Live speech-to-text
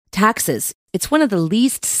Taxes. It's one of the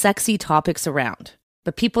least sexy topics around,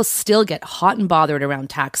 but people still get hot and bothered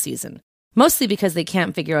around tax season, mostly because they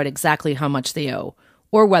can't figure out exactly how much they owe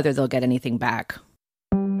or whether they'll get anything back.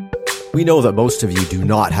 We know that most of you do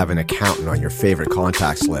not have an accountant on your favorite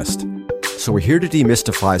contacts list. So we're here to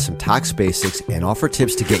demystify some tax basics and offer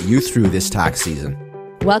tips to get you through this tax season.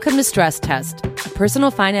 Welcome to Stress Test, a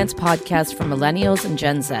personal finance podcast for millennials and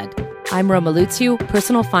Gen Z. I'm Roma Lutziu,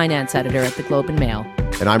 personal finance editor at the Globe and Mail.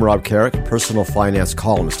 And I'm Rob Carrick, personal finance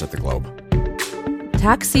columnist at the Globe.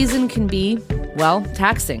 Tax season can be, well,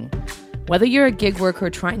 taxing. Whether you're a gig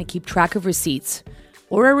worker trying to keep track of receipts,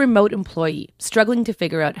 or a remote employee struggling to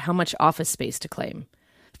figure out how much office space to claim,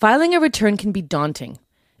 filing a return can be daunting,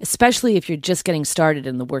 especially if you're just getting started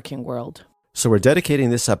in the working world. So we're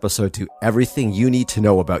dedicating this episode to everything you need to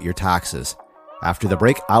know about your taxes. After the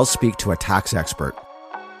break, I'll speak to a tax expert.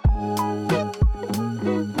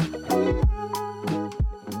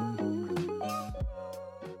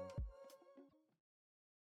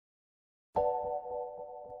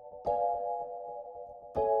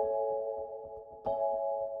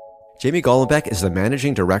 Jamie Golombek is the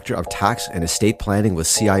Managing Director of Tax and Estate Planning with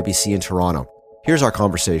CIBC in Toronto. Here's our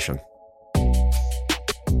conversation.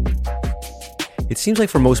 It seems like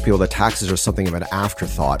for most people that taxes are something of an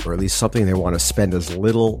afterthought, or at least something they want to spend as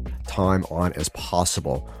little time on as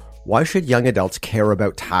possible. Why should young adults care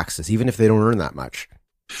about taxes, even if they don't earn that much?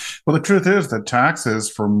 Well, the truth is that taxes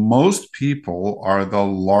for most people are the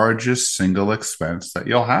largest single expense that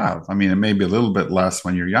you'll have. I mean, it may be a little bit less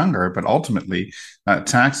when you're younger, but ultimately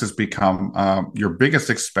taxes become your biggest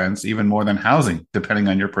expense, even more than housing, depending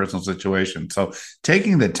on your personal situation. So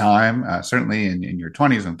taking the time, certainly in your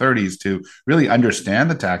 20s and 30s, to really understand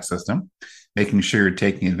the tax system, making sure you're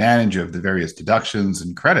taking advantage of the various deductions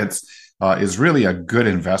and credits, is really a good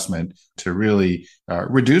investment to really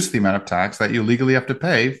reduce the amount of tax that you legally have to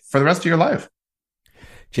pay for the rest of your life.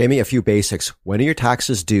 Jamie, a few basics. When are your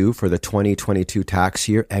taxes due for the 2022 tax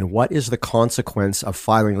year? And what is the consequence of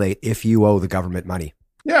filing late if you owe the government money?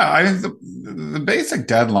 Yeah, I think the basic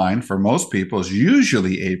deadline for most people is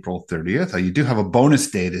usually April 30th. You do have a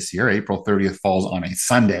bonus day this year. April 30th falls on a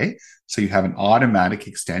Sunday. So you have an automatic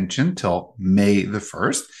extension till May the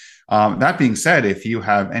 1st. That being said, if you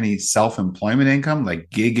have any self-employment income, like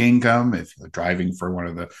gig income, if you're driving for one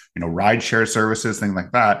of the rideshare services, things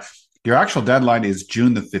like that, your actual deadline is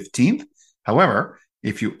June the 15th. However,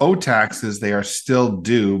 if you owe taxes, they are still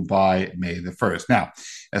due by May the 1st. Now,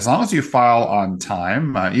 as long as you file on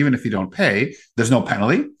time, even if you don't pay, there's no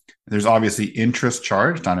penalty. There's obviously interest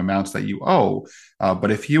charged on amounts that you owe. But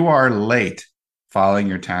if you are late filing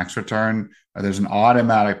your tax return, there's an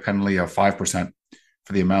automatic penalty of 5%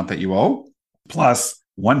 for the amount that you owe, plus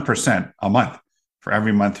 1% a month for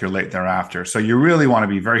every month you're late thereafter. So you really want to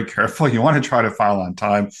be very careful. You want to try to file on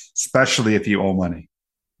time, especially if you owe money.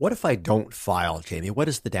 What if I don't file, Jamie? What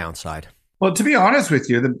is the downside? Well, to be honest with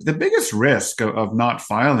you, the biggest risk of not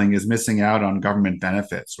filing is missing out on government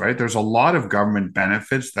benefits, right? There's a lot of government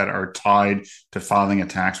benefits that are tied to filing a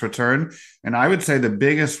tax return. And I would say the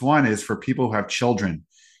biggest one is for people who have children.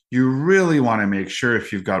 You really want to make sure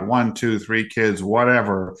if you've got 1, 2, 3 kids,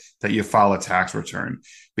 whatever, that you file a tax return,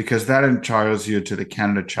 because that entitles you to the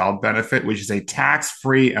Canada Child Benefit, which is a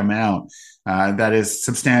tax-free amount that is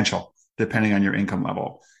substantial depending on your income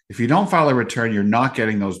level. If you don't file a return, you're not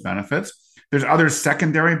getting those benefits. There's other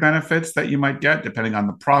secondary benefits that you might get depending on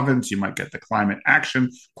the province. You might get the climate action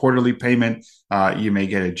quarterly payment. You may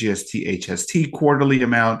get a GST, HST quarterly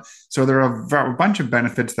amount. So there are a bunch of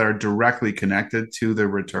benefits that are directly connected to the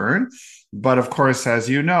return. But of course, as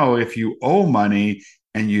you know, if you owe money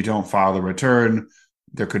and you don't file the return,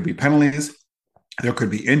 there could be penalties, there could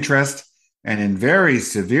be interest. And in very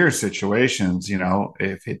severe situations,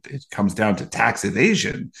 if it comes down to tax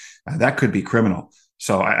evasion, that could be criminal.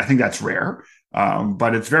 So I think that's rare,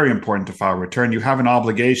 but it's very important to file a return. You have an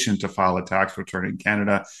obligation to file a tax return in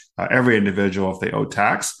Canada, every individual, if they owe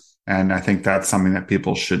tax. And I think that's something that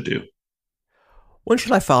people should do. When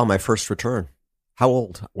should I file my first return? How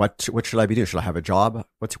old? What should I be doing? Should I have a job?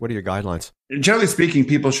 What are your guidelines? Generally speaking,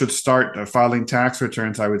 people should start filing tax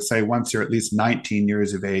returns, I would say, once you're at least 19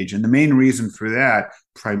 years of age. And the main reason for that,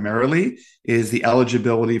 primarily, is the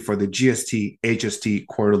eligibility for the GST, HST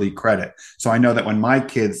quarterly credit. So I know that when my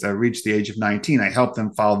kids reached the age of 19, I helped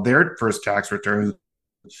them file their first tax return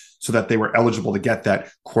so that they were eligible to get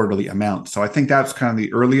that quarterly amount. So I think that's kind of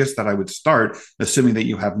the earliest that I would start, assuming that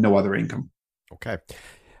you have no other income. Okay.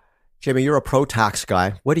 Jamie, you're a pro tax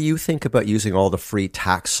guy. What do you think about using all the free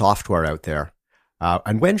tax software out there?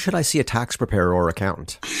 And when should I see a tax preparer or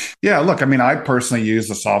accountant? Yeah, look, I mean, I personally use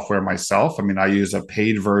the software myself. I mean, I use a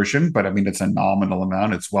paid version, but I mean, it's a nominal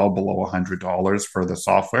amount. It's well below $100 for the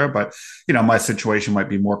software. But, my situation might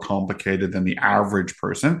be more complicated than the average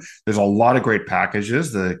person. There's a lot of great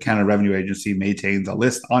packages. The Canada Revenue Agency maintains a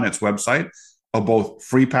list on its website of both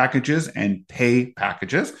free packages and pay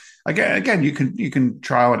packages. Again, you can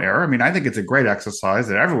trial and error. I mean, I think it's a great exercise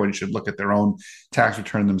that everyone should look at their own tax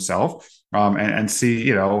return themselves, and see,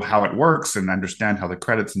 how it works and understand how the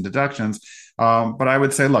credits and deductions. But I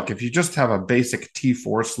would say, look, if you just have a basic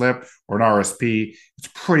T4 slip or an RSP, it's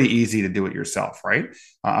pretty easy to do it yourself, right?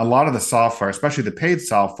 A lot of the software, especially the paid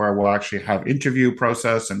software, will actually have interview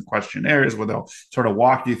process and questionnaires where they'll sort of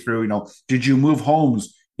walk you through, did you move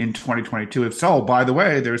homes in 2022? If so, by the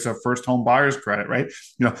way, there's a first home buyer's credit, right?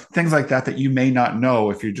 Things like that you may not know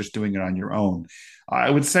if you're just doing it on your own. I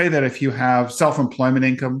would say that if you have self-employment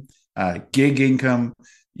income, gig income,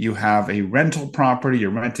 you have a rental property, you're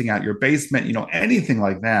renting out your basement, anything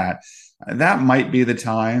like that, that might be the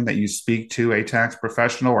time that you speak to a tax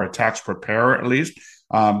professional or a tax preparer at least,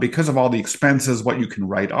 because of all the expenses, what you can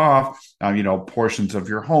write off, portions of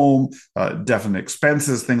your home, definite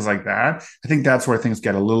expenses, things like that. I think that's where things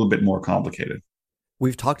get a little bit more complicated.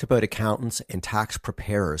 We've talked about accountants and tax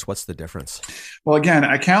preparers. What's the difference? Well, again,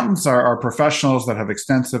 accountants are professionals that have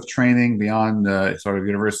extensive training beyond sort of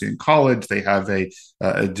university and college. They have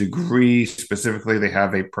a degree specifically. They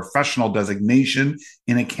have a professional designation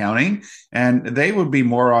in accounting, and they would be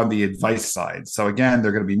more on the advice side. So again,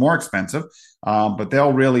 they're going to be more expensive, but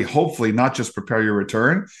they'll really, hopefully, not just prepare your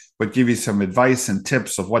return, but give you some advice and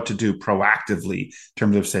tips of what to do proactively in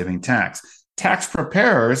terms of saving tax. Tax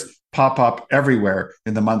preparers pop up everywhere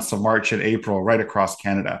in the months of March and April, right across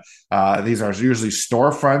Canada. These are usually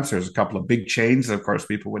storefronts. There's a couple of big chains that, of course,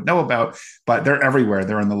 people would know about, but they're everywhere.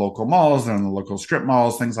 They're in the local malls, they're in the local strip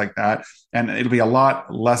malls, things like that. And it'll be a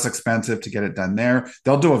lot less expensive to get it done there.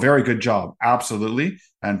 They'll do a very good job, absolutely,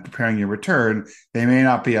 and preparing your return. They may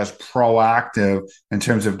not be as proactive in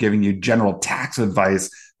terms of giving you general tax advice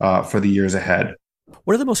for the years ahead.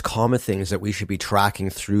 What are the most common things that we should be tracking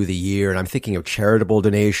through the year? And I'm thinking of charitable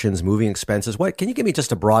donations, moving expenses. What can you give me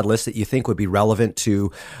just a broad list that you think would be relevant to,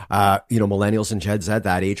 millennials and Gen Z,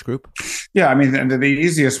 that age group? Yeah, I mean, the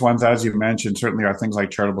easiest ones, as you mentioned, certainly are things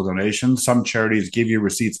like charitable donations. Some charities give you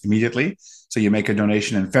receipts immediately. So you make a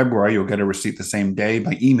donation in February, you'll get a receipt the same day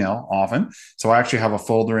by email often. So I actually have a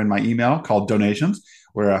folder in my email called donations,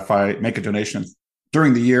 where if I make a donation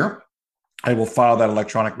during the year, I will file that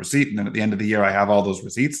electronic receipt. And then at the end of the year, I have all those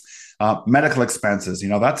receipts. Medical expenses,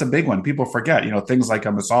 that's a big one. People forget, things like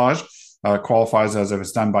a massage qualifies as, if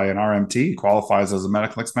it's done by an RMT, qualifies as a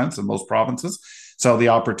medical expense in most provinces. So the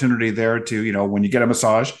opportunity there to, when you get a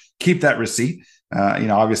massage, keep that receipt.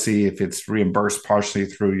 Obviously, if it's reimbursed partially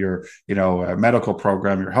through your, medical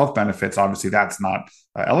program, your health benefits, obviously that's not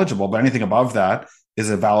eligible. But anything above that is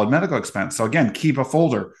a valid medical expense. So again, keep a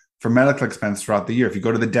folder for medical expense throughout the year. If you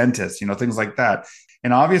go to the dentist, things like that.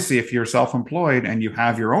 And obviously, if you're self-employed and you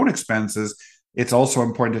have your own expenses, it's also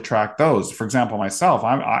important to track those. For example, myself,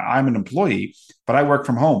 I'm an employee, but I work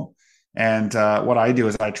from home. And what I do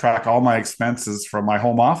is I track all my expenses from my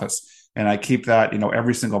home office. And I keep that,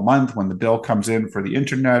 every single month when the bill comes in for the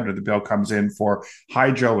internet or the bill comes in for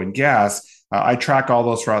hydro and gas. I track all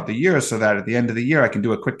those throughout the year so that at the end of the year, I can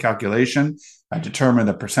do a quick calculation, determine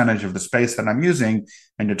the percentage of the space that I'm using,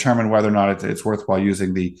 and determine whether or not it's worthwhile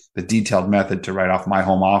using the detailed method to write off my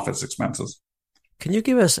home office expenses. Can you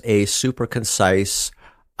give us a super concise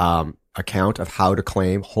account of how to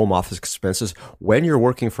claim home office expenses when you're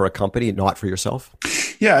working for a company, not for yourself?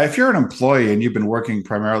 Yeah, if you're an employee and you've been working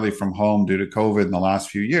primarily from home due to COVID in the last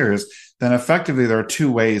few years, then effectively there are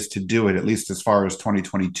two ways to do it, at least as far as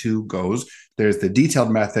 2022 goes. There's the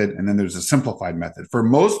detailed method, and then there's a simplified method. For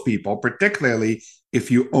most people, particularly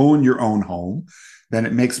if you own your own home, then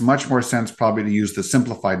it makes much more sense probably to use the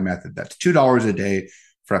simplified method. That's $2 a day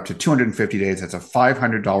for up to 250 days. That's a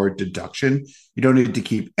 $500 deduction. You don't need to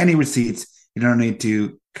keep any receipts. You don't need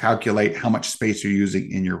to calculate how much space you're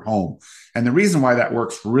using in your home. And the reason why that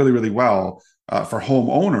works really, really well for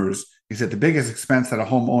homeowners is that the biggest expense that a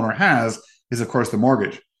homeowner has is, of course, the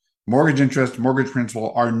mortgage. Mortgage interest, mortgage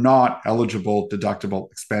principal are not eligible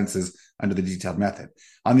deductible expenses under the detailed method.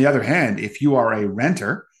 On the other hand, if you are a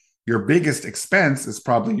renter, your biggest expense is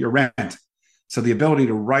probably your rent. So the ability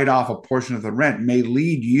to write off a portion of the rent may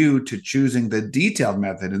lead you to choosing the detailed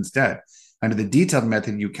method instead. Under the detailed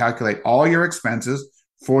method, you calculate all your expenses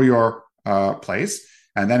for your place,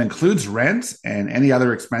 And that includes rent and any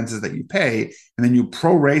other expenses that you pay. And then you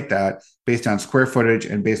prorate that based on square footage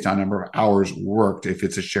and based on number of hours worked if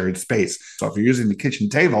it's a shared space. So if you're using the kitchen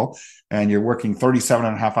table and you're working 37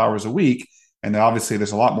 and a half hours a week, and then obviously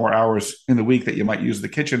there's a lot more hours in the week that you might use the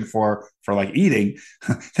kitchen for like eating,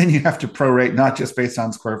 then you have to prorate not just based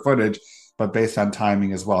on square footage, but based on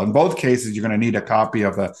timing as well. In both cases, you're going to need a copy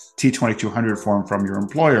of the T2200 form from your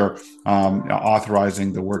employer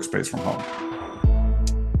authorizing the workspace from home.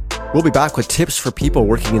 We'll be back with tips for people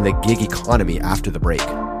working in the gig economy after the break.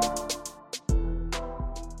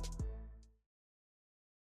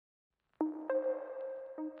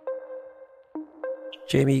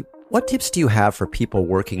 Jamie, what tips do you have for people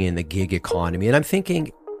working in the gig economy? And I'm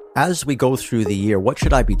thinking, as we go through the year, what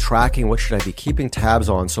should I be tracking? What should I be keeping tabs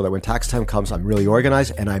on so that when tax time comes, I'm really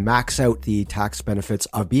organized and I max out the tax benefits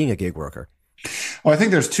of being a gig worker? Well, I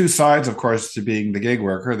think there's two sides, of course, to being the gig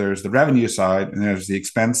worker. There's the revenue side and there's the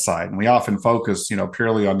expense side. And we often focus,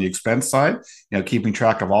 purely on the expense side, keeping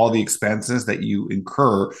track of all the expenses that you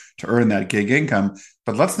incur to earn that gig income.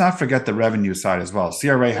 But let's not forget the revenue side as well.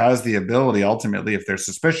 CRA has the ability, ultimately, if they're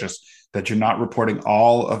suspicious, that you're not reporting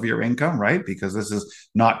all of your income, right? Because this is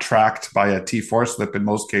not tracked by a T4 slip in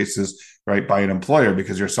most cases, right, by an employer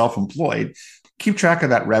because you're self-employed. Keep track of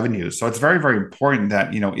that revenue. So it's very, very important that,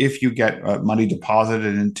 if you get money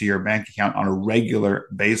deposited into your bank account on a regular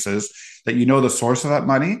basis, that you know the source of that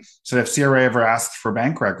money. So if CRA ever asks for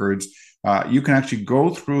bank records, you can actually go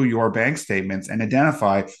through your bank statements and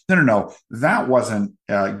identify, no, that wasn't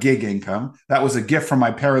gig income. That was a gift from my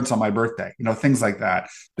parents on my birthday, things like that.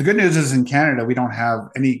 The good news is in Canada, we don't have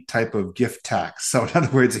any type of gift tax. So in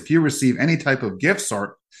other words, if you receive any type of gifts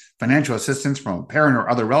or financial assistance from a parent or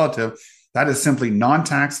other relative, that is simply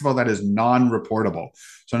non-taxable. That is non-reportable.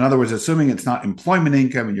 So in other words, assuming it's not employment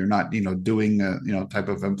income and you're not, doing, type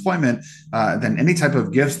of employment, then any type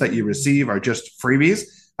of gifts that you receive are just freebies.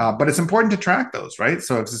 But it's important to track those, right?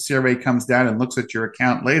 So if the CRA comes down and looks at your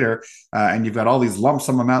account later and you've got all these lump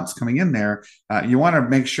sum amounts coming in there, you want to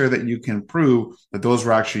make sure that you can prove that those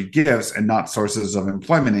were actually gifts and not sources of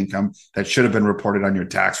employment income that should have been reported on your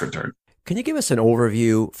tax return. Can you give us an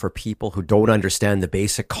overview for people who don't understand the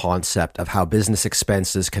basic concept of how business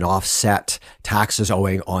expenses can offset taxes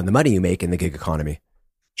owing on the money you make in the gig economy?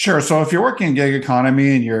 Sure. So if you're working in gig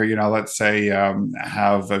economy and you're, let's say,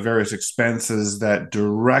 have various expenses that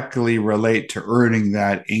directly relate to earning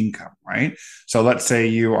that income, right? So let's say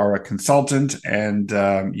you are a consultant and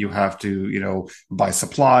you have to, buy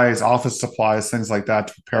supplies, office supplies, things like that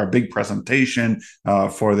to prepare a big presentation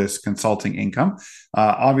for this consulting income.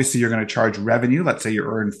 Obviously, you're going to charge revenue. Let's say you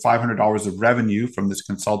earn $500 of revenue from this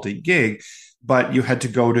consulting gig, but you had to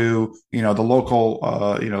go to, the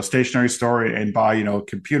local, stationery store and buy,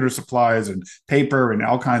 computer supplies and paper and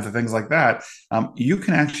all kinds of things like that. You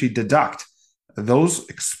can actually deduct those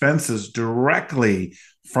expenses directly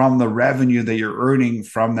from the revenue that you're earning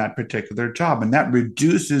from that particular job. And that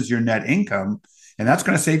reduces your net income. And that's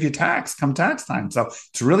going to save you tax come tax time. So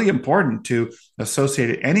it's really important to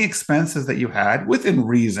associate any expenses that you had within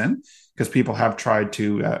reason, because people have tried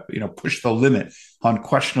to, push the limit on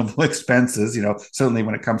questionable expenses, certainly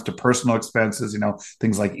when it comes to personal expenses,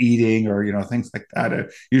 things like eating or, things like that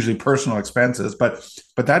are usually personal expenses. But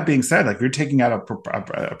that being said, like if you're taking out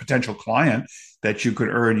a potential client that you could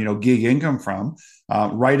earn, gig income from,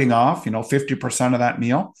 writing off, 50% of that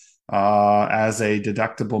meal as a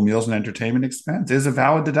deductible meals and entertainment expense is a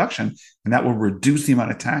valid deduction. And that will reduce the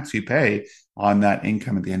amount of tax you pay on that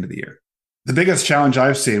income at the end of the year. The biggest challenge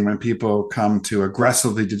I've seen when people come to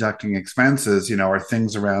aggressively deducting expenses, are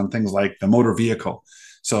things like the motor vehicle.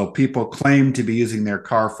 So people claim to be using their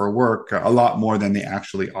car for work a lot more than they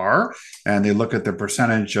actually are. And they look at the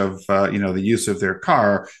percentage of, the use of their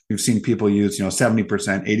car. We've seen people use, 70%,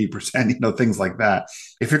 80%, things like that.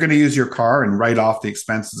 If you're going to use your car and write off the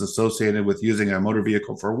expenses associated with using a motor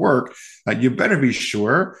vehicle for work, you better be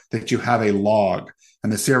sure that you have a log.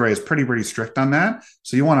 And the CRA is pretty strict on that.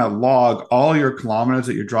 So you want to log all your kilometers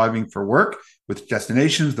that you're driving for work with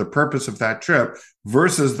destinations, the purpose of that trip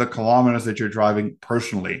versus the kilometers that you're driving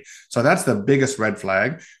personally. So that's the biggest red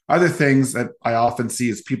flag. Other things that I often see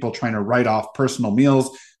is people trying to write off personal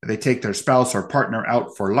meals. They take their spouse or partner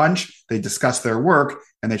out for lunch, they discuss their work,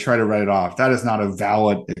 and they try to write it off. That is not a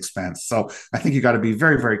valid expense. So I think you got to be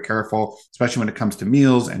very, very careful, especially when it comes to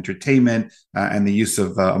meals, entertainment, and the use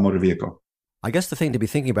of a motor vehicle. I guess the thing to be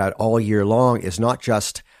thinking about all year long is not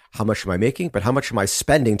just how much am I making, but how much am I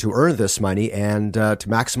spending to earn this money and to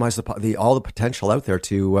maximize all the potential out there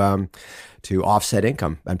to offset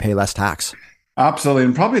income and pay less tax. Absolutely.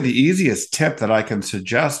 And probably the easiest tip that I can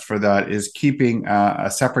suggest for that is keeping a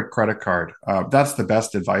separate credit card. That's the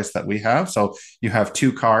best advice that we have. So you have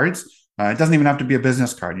two cards. It doesn't even have to be a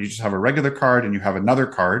business card. You just have a regular card and you have another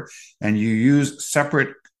card, and you use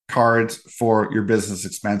separate cards for your business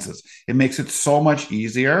expenses. It makes it so much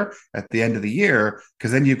easier at the end of the year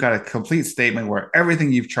because then you've got a complete statement where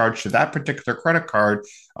everything you've charged to that particular credit card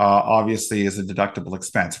obviously is a deductible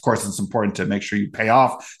expense. Of course, it's important to make sure you pay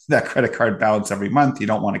off that credit card balance every month. You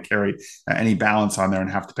don't want to carry any balance on there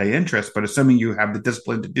and have to pay interest. But assuming you have the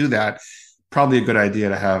discipline to do that, probably a good idea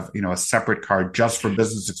to have a separate card just for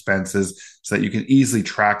business expenses so that you can easily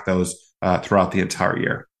track those throughout the entire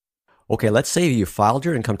year. Okay, let's say you filed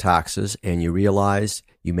your income taxes and you realized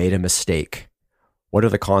you made a mistake. What are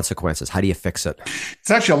the consequences? How do you fix it?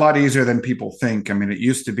 It's actually a lot easier than people think. I mean, it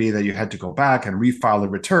used to be that you had to go back and refile a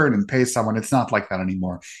return and pay someone. It's not like that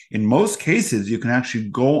anymore. In most cases, you can actually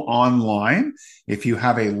go online. If you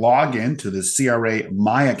have a login to the CRA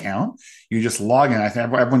My Account, you just log in. I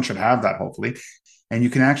think everyone should have that, hopefully. And you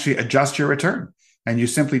can actually adjust your return. And you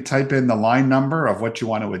simply type in the line number of what you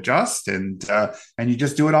want to adjust, and you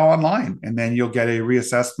just do it all online. And then you'll get a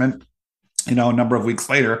reassessment a number of weeks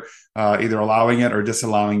later, either allowing it or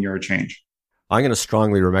disallowing your change. I'm going to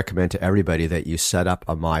strongly recommend to everybody that you set up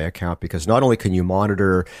a My Account, because not only can you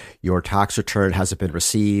monitor your tax return, has it been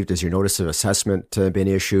received, has your notice of assessment been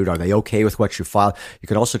issued, are they okay with what you filed? You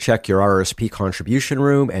can also check your RRSP contribution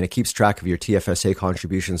room, and it keeps track of your TFSA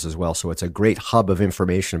contributions as well. So it's a great hub of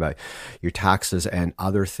information about your taxes and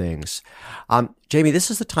other things. Jamie,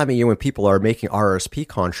 this is the time of year when people are making RRSP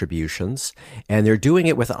contributions and they're doing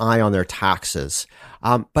it with an eye on their taxes.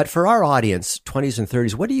 But for our audience, 20s and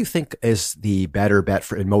 30s, what do you think is the better bet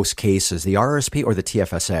for in most cases, the RRSP or the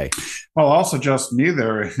TFSA? Well, I'll suggest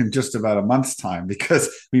neither in just about a month's time, because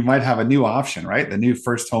we might have a new option, right? The new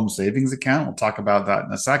first home savings account. We'll talk about that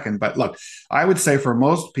in a second. But look, I would say for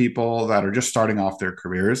most people that are just starting off their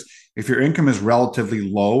careers, if your income is relatively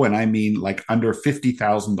low, and I mean like under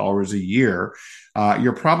 $50,000 a year,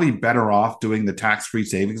 you're probably better off doing the tax-free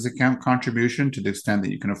savings account contribution to the extent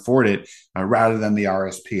that you can afford it, rather than the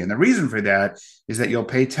RSP. And the reason for that is that you'll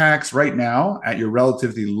pay tax right now at your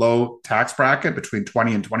relatively low tax bracket between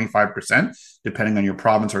 20 and 25%, depending on your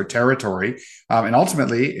province or territory. And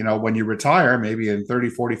ultimately, when you retire, maybe in 30,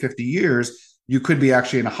 40, 50 years, you could be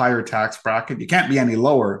actually in a higher tax bracket. You can't be any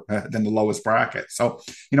lower than the lowest bracket. So,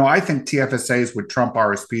 I think TFSAs would trump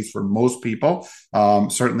RSPs for most people,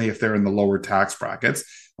 certainly if they're in the lower tax brackets.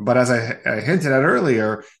 But as I hinted at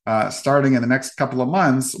earlier, starting in the next couple of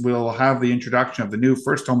months, we'll have the introduction of the new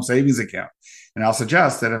first home savings account. And I'll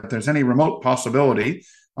suggest that if there's any remote possibility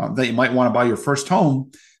that you might want to buy your first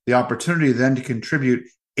home, the opportunity then to contribute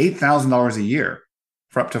 $8,000 a year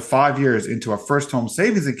for up to 5 years into a first home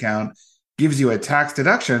savings account gives you a tax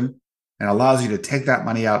deduction and allows you to take that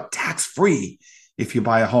money out tax-free if you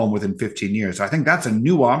buy a home within 15 years. So I think that's a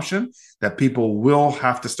new option that people will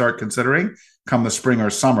have to start considering come the spring or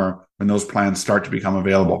summer when those plans start to become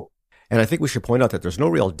available. And I think we should point out that there's no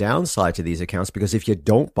real downside to these accounts, because if you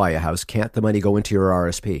don't buy a house, can't the money go into your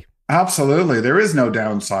RSP? Absolutely. There is no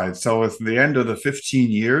downside. So if at the end of the 15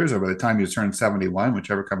 years, or by the time you turn 71,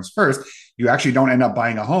 whichever comes first, you actually don't end up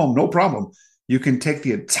buying a home, no problem. You can take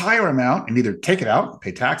the entire amount and either take it out and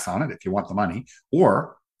pay tax on it if you want the money,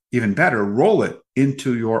 or even better, roll it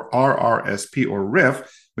into your RRSP or RIF,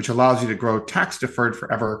 which allows you to grow tax deferred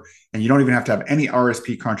forever. And you don't even have to have any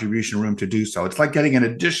RSP contribution room to do so. It's like getting an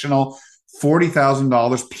additional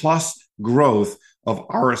 $40,000 plus growth of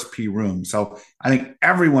RSP room. So I think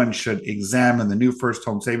everyone should examine the new first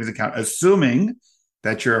home savings account, assuming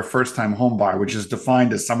that you're a first-time home buyer, which is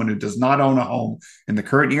defined as someone who does not own a home in the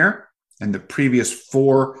current year and the previous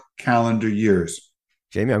 4 calendar years.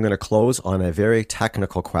 Jamie, I'm going to close on a very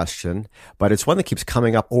technical question, but it's one that keeps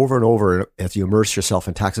coming up over and over as you immerse yourself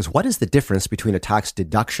in taxes. What is the difference between a tax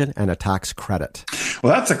deduction and a tax credit?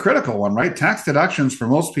 Well, that's a critical one, right? Tax deductions for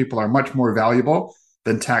most people are much more valuable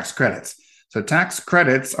than tax credits. So tax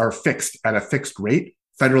credits are fixed at a fixed rate,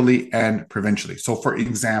 federally and provincially. So for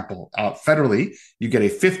example, federally, you get a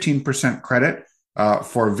 15% credit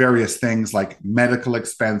for various things like medical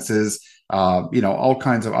expenses, all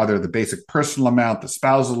kinds of the basic personal amount, the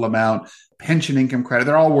spousal amount, pension income credit.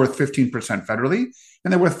 They're all worth 15% federally,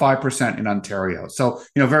 and they're worth 5% in Ontario. So,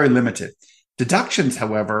 very limited. Deductions,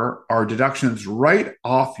 however, are deductions right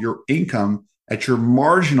off your income at your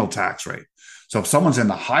marginal tax rate. So if someone's in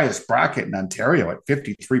the highest bracket in Ontario at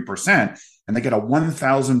 53% and they get a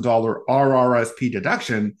 $1,000 RRSP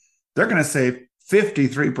deduction, they're going to save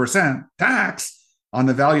 53% tax on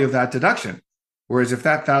the value of that deduction. Whereas if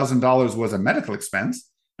that $1,000 was a medical expense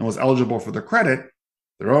and was eligible for the credit,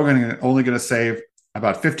 they're only going to save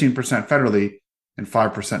about 15% federally and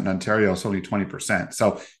 5% in Ontario, so only 20%.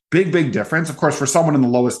 So big difference. Of course, for someone in the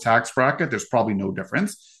lowest tax bracket, there's probably no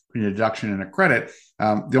difference between a deduction and a credit.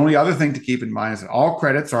 The only other thing to keep in mind is that all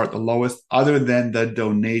credits are at the lowest other than the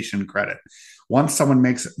donation credit. Once someone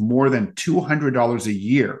makes more than $200 a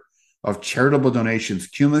year of charitable donations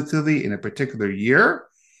cumulatively in a particular year,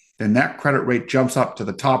 then that credit rate jumps up to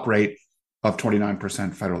the top rate of 29%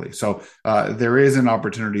 federally. So there is an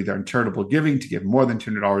opportunity there in charitable giving to give more than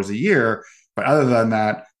 $200 a year. But other than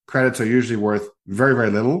that, credits are usually worth very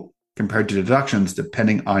little compared to deductions,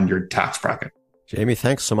 depending on your tax bracket. Jamie,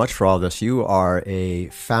 thanks so much for all this. You are a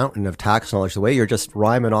fountain of tax knowledge. The way you're just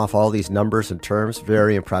rhyming off all these numbers and terms,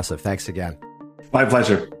 very impressive. Thanks again. My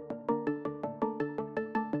pleasure.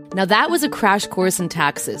 Now that was a crash course in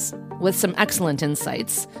taxes with some excellent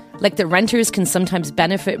insights, like that renters can sometimes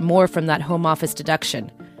benefit more from that home office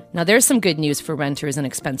deduction. Now there's some good news for renters in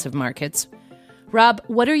expensive markets. Rob,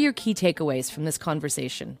 what are your key takeaways from this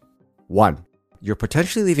conversation? 1, you're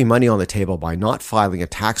potentially leaving money on the table by not filing a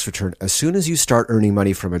tax return as soon as you start earning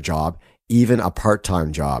money from a job, even a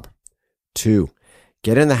part-time job. 2,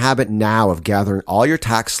 get in the habit now of gathering all your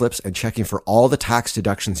tax slips and checking for all the tax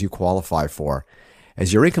deductions you qualify for.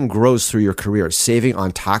 As your income grows through your career, saving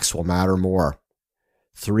on tax will matter more.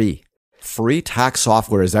 3, free tax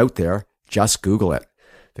software is out there. Just Google it.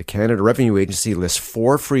 The Canada Revenue Agency lists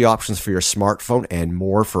 4 free options for your smartphone and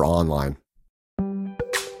more for online.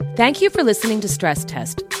 Thank you for listening to Stress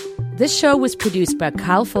Test. This show was produced by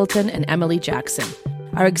Kyle Fulton and Emily Jackson.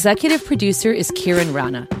 Our executive producer is Kieran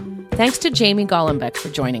Rana. Thanks to Jamie Golombek for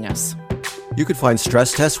joining us. You can find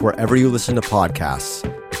Stress Test wherever you listen to podcasts.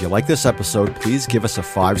 If you like this episode, please give us a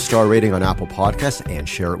 5-star rating on Apple Podcasts and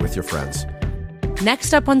share it with your friends.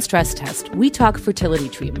 Next up on Stress Test, we talk fertility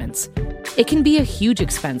treatments. It can be a huge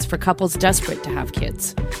expense for couples desperate to have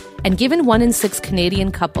kids. And given 1 in 6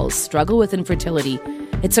 Canadian couples struggle with infertility,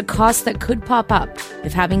 it's a cost that could pop up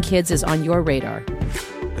if having kids is on your radar.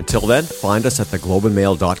 Until then, find us at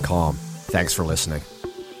theglobeandmail.com. Thanks for listening.